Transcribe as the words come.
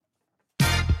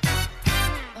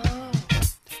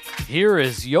Here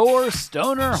is your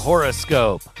Stoner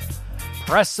Horoscope.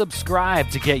 Press subscribe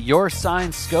to get your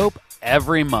sign scope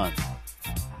every month.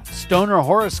 Stoner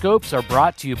Horoscopes are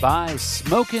brought to you by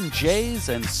Smokin' Jays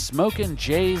and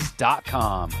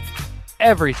SmokinJays.com.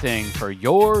 Everything for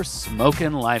your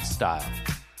smokin' lifestyle.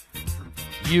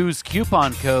 Use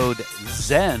coupon code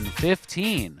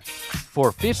ZEN15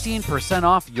 for 15%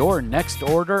 off your next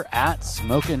order at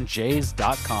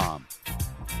SmokinJays.com.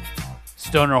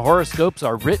 Stoner Horoscopes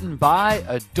are written by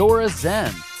Adora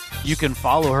Zen. You can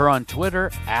follow her on Twitter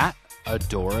at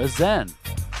Adora Zen.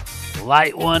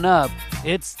 Light one up.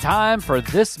 It's time for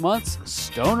this month's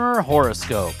Stoner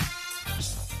Horoscope.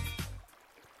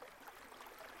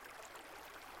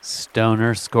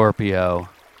 Stoner Scorpio,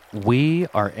 we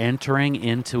are entering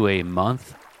into a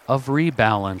month of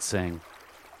rebalancing.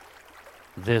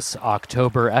 This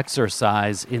October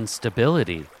exercise in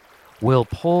stability will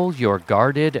pull your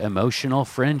guarded emotional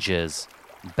fringes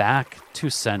back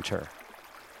to center.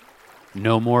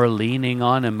 No more leaning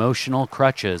on emotional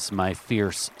crutches, my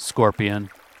fierce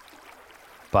Scorpion.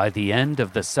 By the end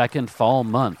of the second fall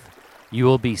month, you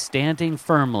will be standing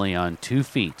firmly on 2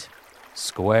 feet,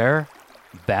 square,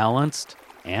 balanced,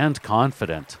 and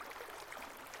confident.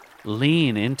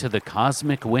 Lean into the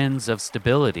cosmic winds of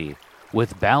stability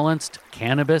with balanced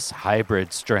cannabis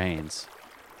hybrid strains.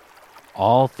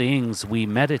 All things we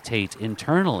meditate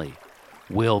internally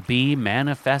will be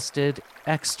manifested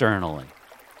externally.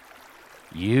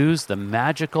 Use the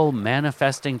magical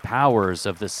manifesting powers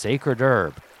of the sacred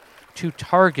herb to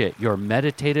target your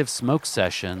meditative smoke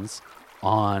sessions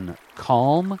on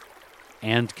calm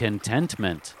and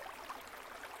contentment.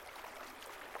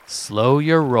 Slow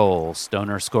your roll,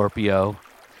 Stoner Scorpio,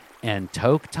 and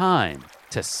take time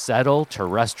to settle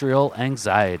terrestrial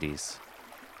anxieties.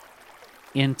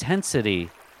 Intensity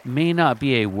may not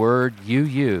be a word you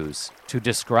use to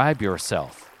describe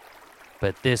yourself,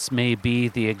 but this may be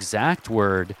the exact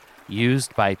word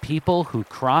used by people who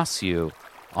cross you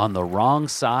on the wrong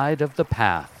side of the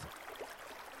path.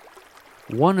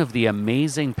 One of the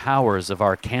amazing powers of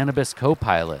our cannabis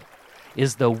co-pilot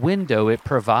is the window it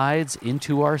provides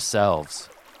into ourselves.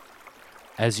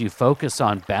 As you focus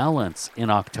on balance in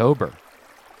October,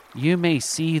 you may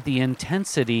see the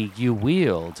intensity you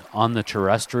wield on the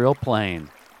terrestrial plane.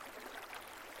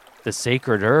 The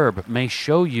sacred herb may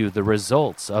show you the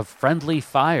results of friendly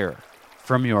fire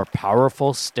from your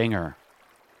powerful stinger.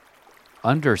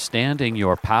 Understanding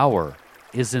your power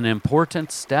is an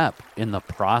important step in the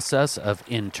process of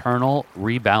internal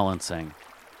rebalancing.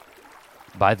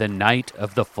 By the night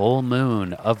of the full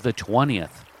moon of the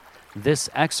 20th, this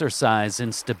exercise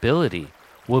in stability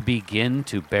will begin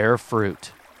to bear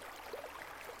fruit.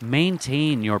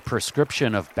 Maintain your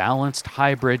prescription of balanced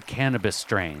hybrid cannabis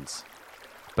strains.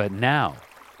 But now,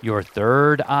 your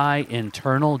third eye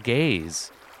internal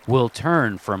gaze will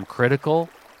turn from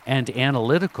critical and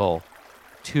analytical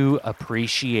to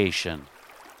appreciation.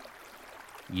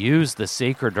 Use the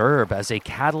sacred herb as a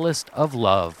catalyst of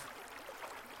love.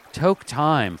 Take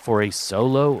time for a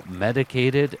solo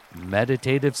meditative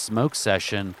smoke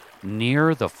session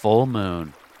near the full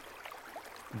moon.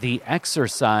 The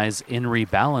exercise in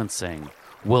rebalancing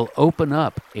will open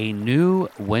up a new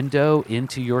window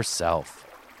into yourself.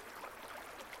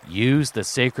 Use the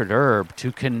sacred herb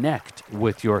to connect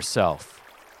with yourself.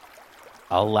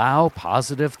 Allow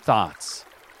positive thoughts,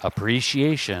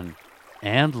 appreciation,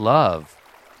 and love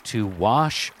to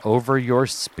wash over your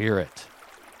spirit.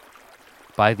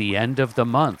 By the end of the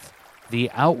month, the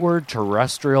outward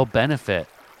terrestrial benefit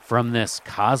from this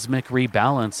cosmic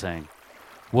rebalancing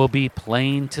will be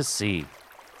plain to see.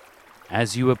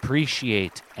 As you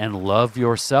appreciate and love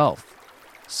yourself,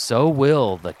 so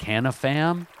will the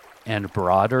Canafam and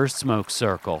broader smoke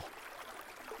circle.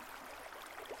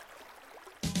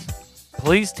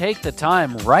 Please take the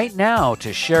time right now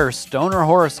to share Stoner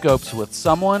Horoscopes with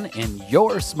someone in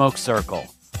your smoke circle.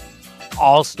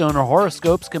 All Stoner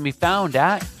Horoscopes can be found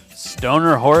at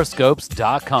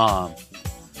StonerHoroscopes.com.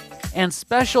 And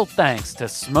special thanks to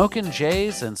Smokin'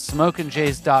 Jays and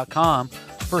SmokinJays.com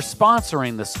for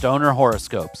sponsoring the Stoner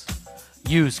Horoscopes.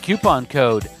 Use coupon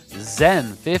code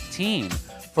ZEN15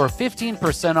 for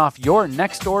 15% off your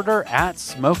next order at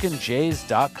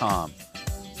SmokinJays.com.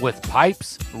 With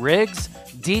pipes, rigs,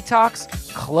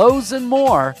 detox, clothes, and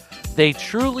more, they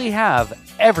truly have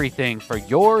everything for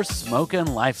your smokin'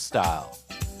 lifestyle.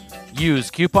 Use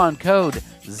coupon code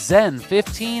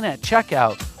ZEN15 at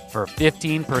checkout for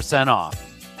 15% off.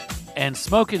 And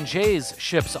Smokin' Jays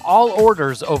ships all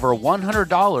orders over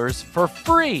 $100 for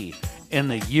free in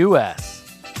the U.S.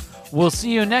 We'll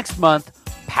see you next month,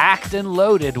 packed and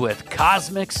loaded with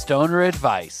cosmic stoner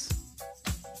advice.